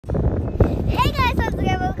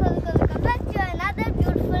subscribers, welcome back to another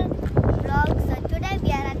beautiful vlog. So today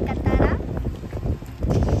we are at Katara.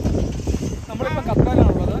 We are in Katara.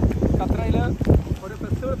 Katara is a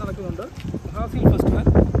festival called Mahaseel Festival.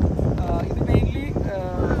 It is mainly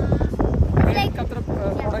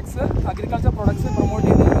products, agriculture products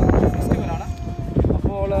promoted in the festival.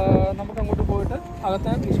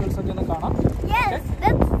 Yes,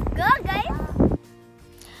 let's go, guys.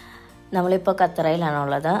 നമ്മളിപ്പോൾ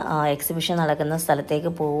ഖത്തറയിലാണുള്ളത്. Exhibition നടക്കുന്ന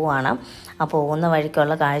സ്ഥലത്തേക്ക് പോവുകയാണ്. ആ പോകുന്ന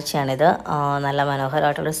വഴിക്കുള്ള കാഴ്ചയാണിത്. നല്ല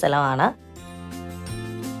മനോഹരമായിട്ടുള്ള സ്ഥലമാണ്.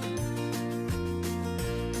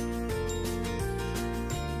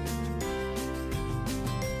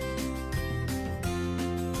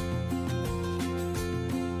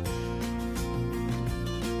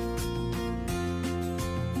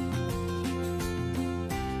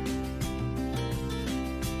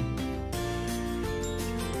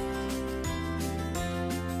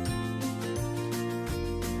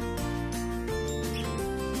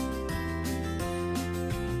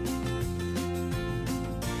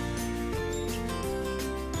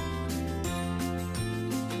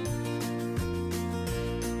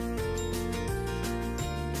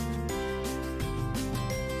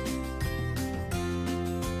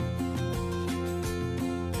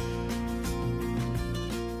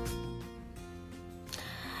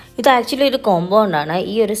 ഇത് ആക്ച്വലി ഒരു കോമ്പൗണ്ടാണ്.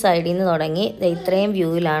 ഈ ഒരു സൈഡിൽ നിന്ന് തുടങ്ങി ഇത്രയും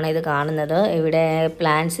വ്യൂവിലാണ് ഇത് കാണുന്നത്. ഇവിടെ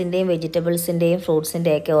പ്ലാന്റ്സിൻ്റെയും വെജിറ്റബിൾസിൻ്റെയും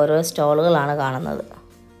ഫ്രൂട്ട്സിൻ്റെയൊക്കെ ഓരോ സ്റ്റോളുകളാണ് കാണുന്നത്.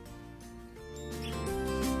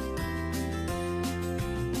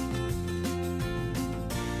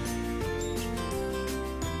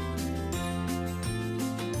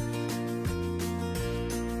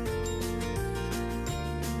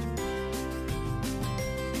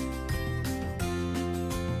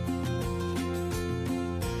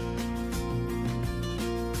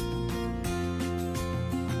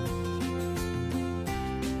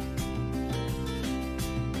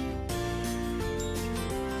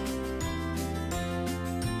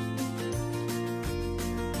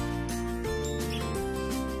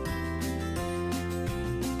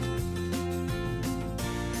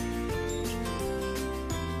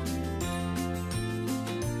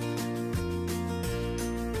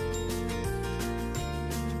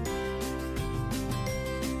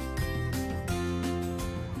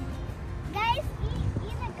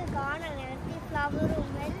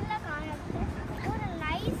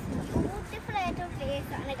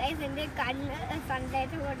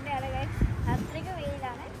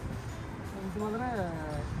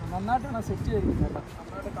 നന്നായിട്ടാണ് സെറ്റ് ചെയ്തിരിക്കുന്നത്.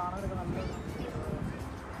 നന്നായിട്ട് കാണാനൊക്കെ നല്ല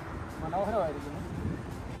മനോഹരമായിരിക്കുന്നു.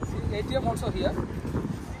 ATM also here.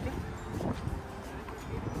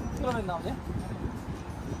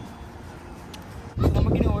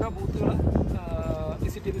 നമുക്കിനി ഓരോ ബൂത്തുകൾ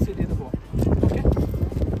വിസിറ്റ് ചെയ്ത് പോകാം. ഓക്കെ,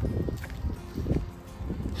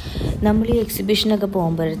 നമ്മൾ ഈ എക്സിബിഷനൊക്കെ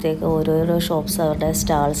പോകുമ്പോഴത്തേക്ക് ഓരോരോ ഷോപ്സ് അവരുടെ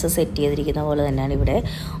സ്റ്റാൾസ് സെറ്റ് ചെയ്തിരിക്കുന്ന പോലെ തന്നെയാണ് ഇവിടെ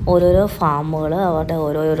ഓരോരോ ഫാമുകൾ അവരുടെ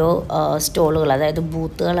ഓരോരോ സ്റ്റോളുകൾ, അതായത്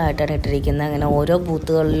ബൂത്തുകളായിട്ടാണ് ഇട്ടിരിക്കുന്നത്. അങ്ങനെ ഓരോ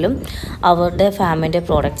ബൂത്തുകളിലും അവരുടെ ഫാമിൻ്റെ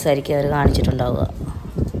പ്രോഡക്റ്റ്സ് ആയിരിക്കും അവർ കാണിച്ചിട്ടുണ്ടാവുക.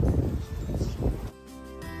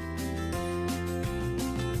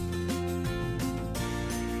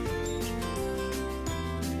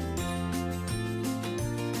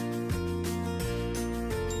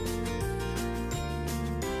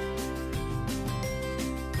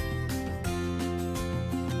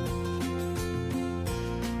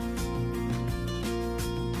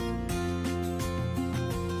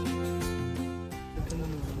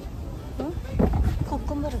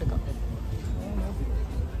 കുക്കുംബർ എടുക്കാം.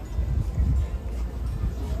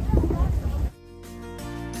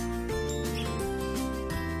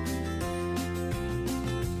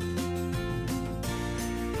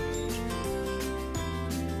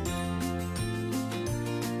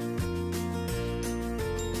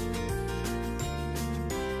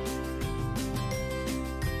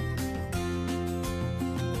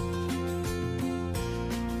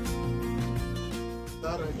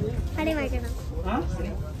 अरे भाई कहना हाँ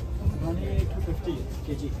 150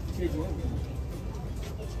 kg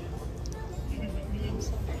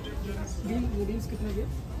बीन्स कितने के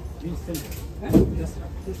बीन्स हैं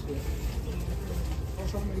 10 और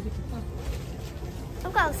सब मिलके कितना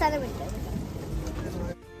हमको अवसर मिलता है.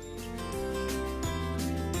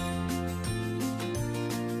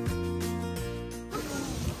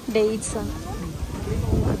 ഡേറ്റ്സ് ആണ്.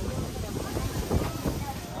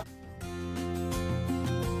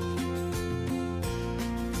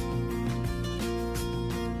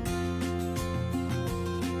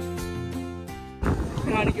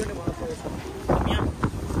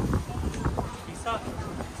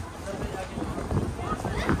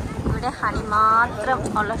 ഇവിടെ ഹണി മാത്രം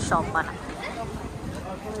ഉള്ള ഷോപ്പാണ്.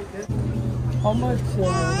 How much?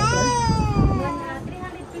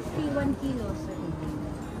 350 1 kilo, sir.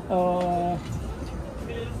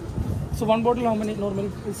 So one bottle, how many normal?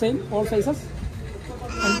 Same, all sizes?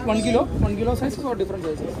 And 1 kilo? 1 kilo sizes or different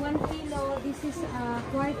sizes? 1 kilo, this is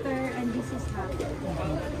quarter and this is half.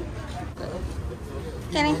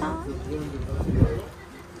 Can I have?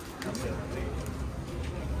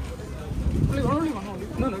 Only one.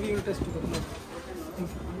 No, we will test it.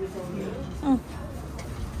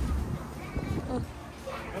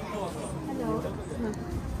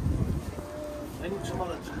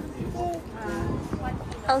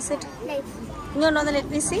 How's it? Nice. No, let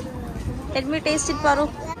me see. Let me taste it, Paru.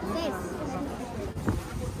 Yes.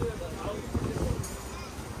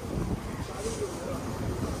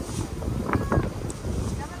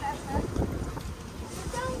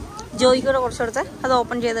 ജോയിക്കൂടെ കുറച്ചെടുത്ത് അത്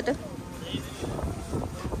open ചെയ്തിട്ട്.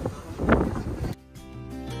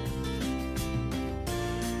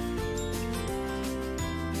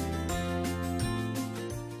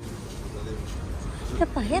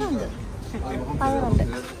 പയറുണ്ട്.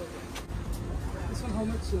 This one, how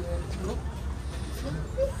much?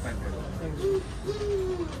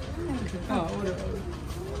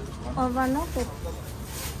 One or two?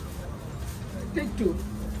 Take 2.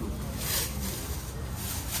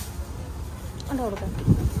 ഉണ്ട് കൊടുക്കാം.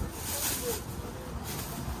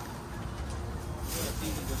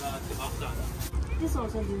 This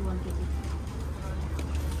also do 1 kg.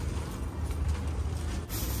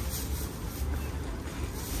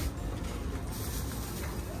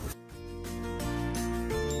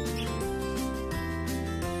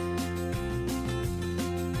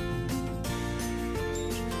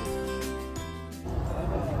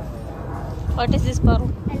 What is this, Paru?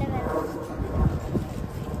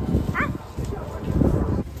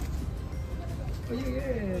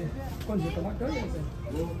 कौन सी टमाटर है?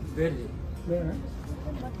 वो veg है।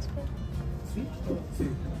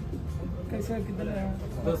 कैसे कितना है?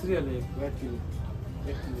 10 रियल है 1 किलो।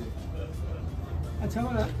 अच्छा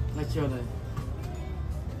वाला? अच्छा वाला है।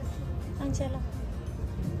 चलो.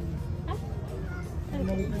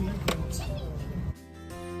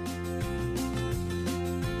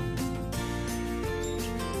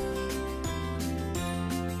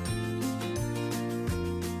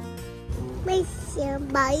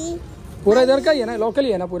 Bye. पूरा इधर का ही है ना, लोकल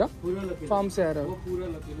ही है ना पूरा फार्म से आ रहा है वो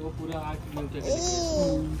पूरा 8 किलो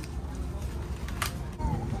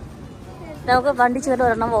നമുക്ക് വണ്ടി ചേർന്ന്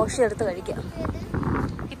ഒരെണ്ണം വാഷ് എടുത്ത് കഴിക്കാം.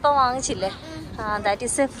 ഇപ്പം വാങ്ങിച്ചില്ലേ, that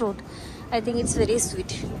is A fruit. I think it's very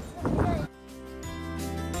sweet.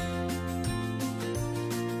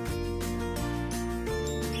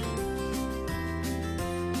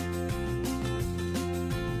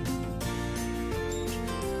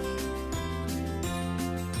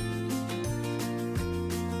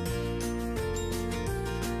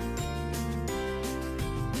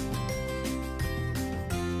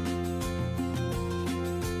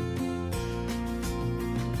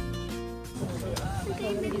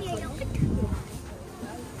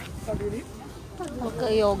 നമുക്ക്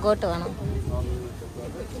യോഗോട്ട് വേണം.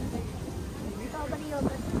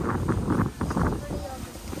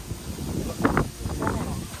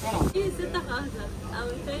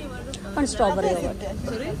 One strawberry yogurt.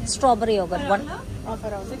 Strawberry yogurt. One.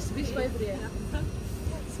 6 piece 5 riyal.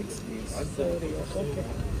 6 piece 5 riyal. Okay.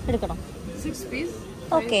 എടുക്കണം. 6 piece.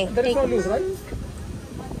 Okay. There is no loose, right?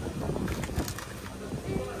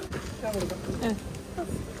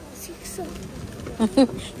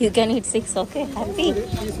 You can eat 6. Okay. Happy. He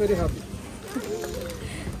is very happy.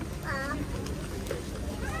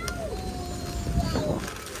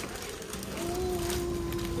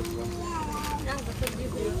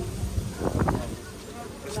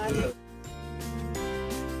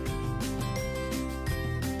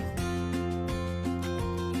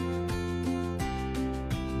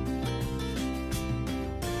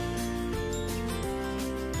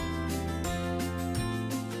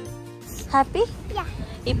 Happy.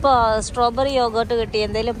 ഇപ്പോൾ strawberry yoghurt കിട്ടി.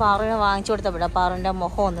 എന്തെങ്കിലും പാറുവിനെ വാങ്ങിച്ചു കൊടുത്തപ്പോഴാണ് പാറുവിൻ്റെ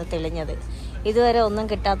മുഖം ഒന്ന് തെളിഞ്ഞത്. ഇതുവരെ ഒന്നും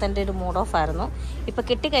കിട്ടാത്തതിൻ്റെ ഒരു മൂഡ് ഓഫ് ആയിരുന്നു. ഇപ്പോൾ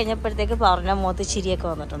കിട്ടിക്കഴിഞ്ഞപ്പോഴത്തേക്ക് പാറുവിൻ്റെ മുഖത്ത് ചിരിയൊക്കെ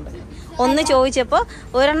വന്നിട്ടുണ്ട്. ഒന്ന് ചോദിച്ചപ്പോൾ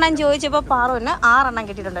ഒരെണ്ണം ചോദിച്ചപ്പോൾ പാറുവിന് 6 എണ്ണം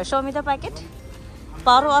കിട്ടിയിട്ടുണ്ട്. Show me the packet.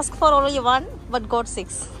 Paru ask for only 1 but got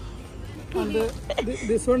 6.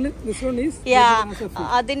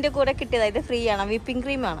 അതിൻ്റെ കൂടെ കിട്ടിയതാ. ഇത് ഫ്രീ ആണ്. വിപ്പിംഗ്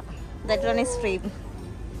ക്രീം ആണ്. That one is free.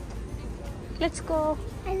 Let's go.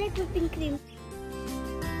 I like whipping cream.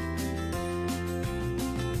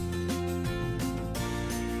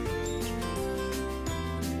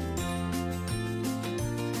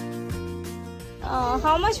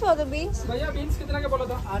 How much for the beans? भैया बीन्स कितना का बोला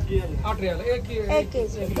था? 8 real 1 kg.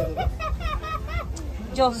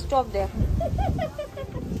 Jo, stop there.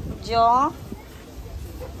 Jo,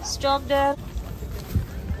 stop there.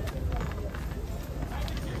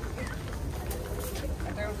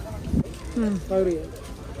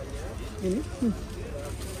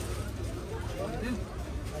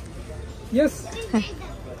 Yes.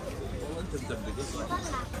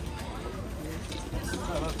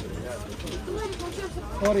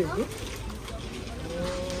 How are you? Good?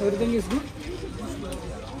 Everything is good?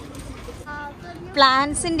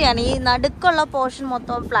 പ്ലാന്റ്സിൻ്റെയാണ് ഈ നടുക്കുള്ള portion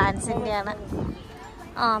മൊത്തം പ്ലാന്റ്സിൻ്റെയാണ്.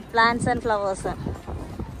 Plants and flowers.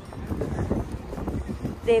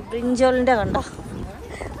 ദേ ബ്രിഞ്ചോളിൻ്റെ കണ്ടോ,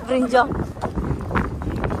 brinjal.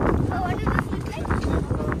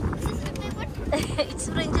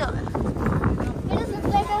 It's brinjal.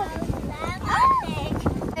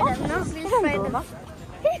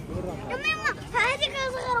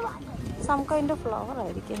 Some kind of flower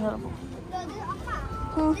ആയിരിക്കും.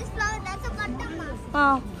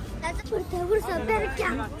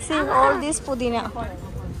 See all this pudina.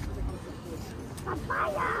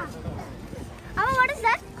 What is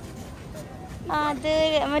that? അത്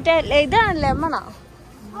മറ്റേ ഇതാണ് ലെമണാ.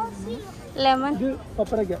 Lemon.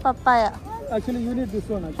 Papaya. Actually you need this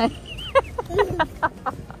one.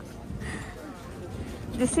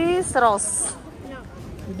 This is rose.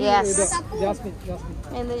 Yes. Jasmine.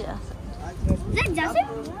 ഇത് Is that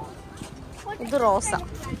jasmine? ഇത് റോസാ.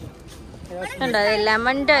 കണ്ടോ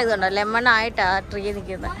ലെമണിൻ്റെ ഇതുണ്ടോ, ലെമൺ ആയിട്ടാ ട്രീ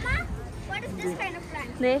നിൽക്കുന്നത്. What is this kind of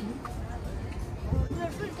plant?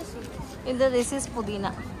 ഇത് this is പുദീന.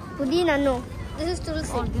 Pudina, no. This is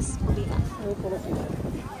tulsi. Oh, this is പുദീന.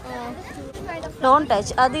 Don't touch.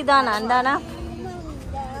 അത് ഇതാണ് എന്താണ്,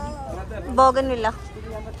 bougainvillea.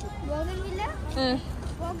 Bougainvillea?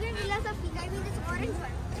 Bougainvillea is a pink. I mean this orange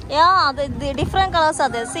one. Yeah, the different colors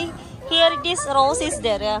are there. See, here it is rose is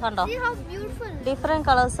there. Yeah, kando. See how beautiful. Different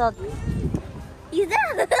colors are there. Is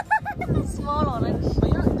that? Small orange.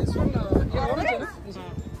 Yeah, this one ये orange है ना?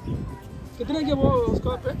 कितने के वो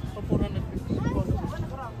उसका पे?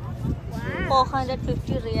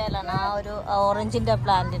 450 real ആണ് ആ ഒരു ഓറഞ്ചിന്റെ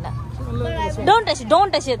പ്ലാന്റിന്. Don't touch it.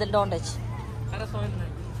 Don't touch.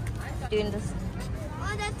 Doing this.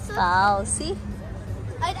 Oh, that's so. Wow, see?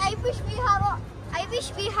 I wish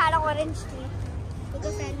we had an orange tree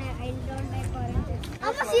because I don't like oranges.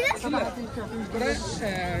 Amma, see this? ഇവിടെ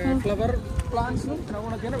ഫ്ലവർ പ്ലാന്റ്സും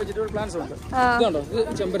പിന്നെ വെജിറ്റബിൾ പ്ലാന്റ്സും ഉണ്ട്. ഇതുണ്ടോ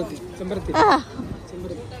ചെമ്പരത്തി.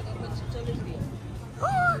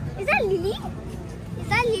 Oh, is that lily?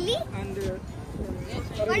 And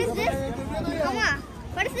What is this? Amma,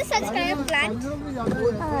 what is this such kind of plant?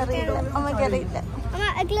 അറിയില്ല. Amma,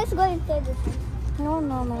 let's go inside this. No.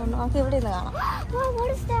 നമുക്ക് ഇവിടെ നിന്ന് കാണാം. Wow,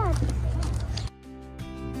 what is that?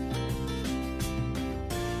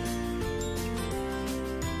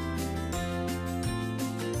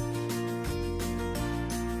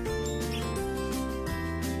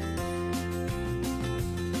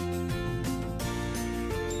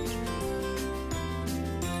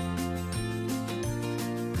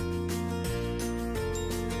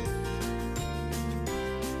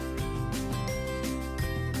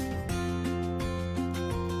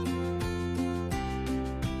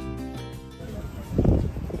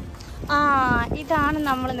 ഇതാണ്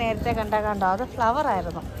നമ്മൾ നേരത്തെ കണ്ടോ, അത് ഫ്ലവർ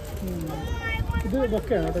ആയിരുന്നു.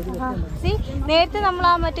 സി നേരത്തെ നമ്മൾ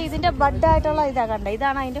ആ മറ്റേ ഇതിന്റെ ബഡ് ആയിട്ടുള്ള ഇതാ കണ്ട,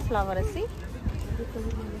 ഇതാണ് അതിന്റെ ഫ്ലവർ. സി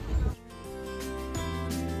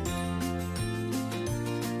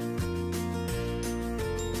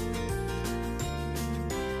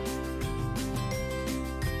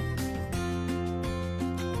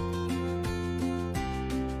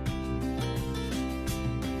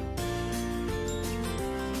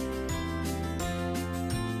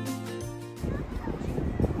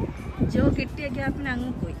ജോ കിട്ടിയ ഗ്യാപ്പിന് അങ്ങ്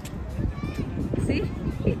പോയി. സി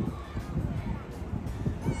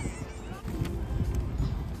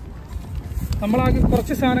നമ്മളാകെ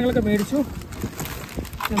കുറച്ച് സാധനങ്ങളൊക്കെ മേടിച്ചു.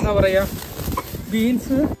 എന്താ പറയുക,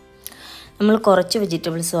 ബീൻസ്. നമ്മൾ കുറച്ച്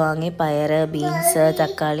വെജിറ്റബിൾസ് വാങ്ങി, പയർ, ബീൻസ്,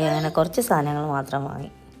 തക്കാളി, അങ്ങനെ കുറച്ച് സാധനങ്ങൾ മാത്രം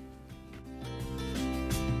വാങ്ങി.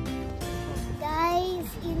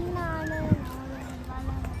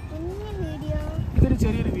 ഇതൊരു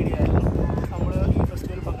ചെറിയൊരു വീഡിയോ ആയിരുന്നു. നമ്മൾ ഈ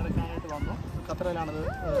ഫെസ്റ്റിവൽ പങ്കെടുക്കാനായിട്ട് വന്നു. ഖത്തറിലാണത്,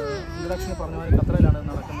 ഇൻട്രഡക്ഷന് പറഞ്ഞ പോലെ ഖത്തറിലാണ്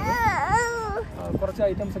നടക്കുന്നത്. കുറച്ച്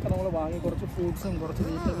ഐറ്റംസ് ഒക്കെ നമ്മൾ വാങ്ങി, കുറച്ച് ഫ്രൂട്ട്സും കുറച്ച്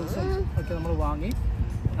വെജിറ്റബിൾസും ഒക്കെ നമ്മൾ വാങ്ങി.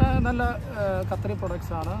 നല്ല ഖത്തറി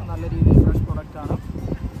പ്രൊഡക്ട്സ് ആണ്, നല്ല രീതിയിൽ ഫ്രഷ് പ്രൊഡക്റ്റ് ആണ്.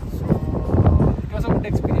 So it was A good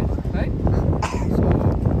experience, right? So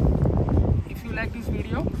if you like this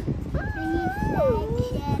video, Please like,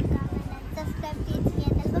 share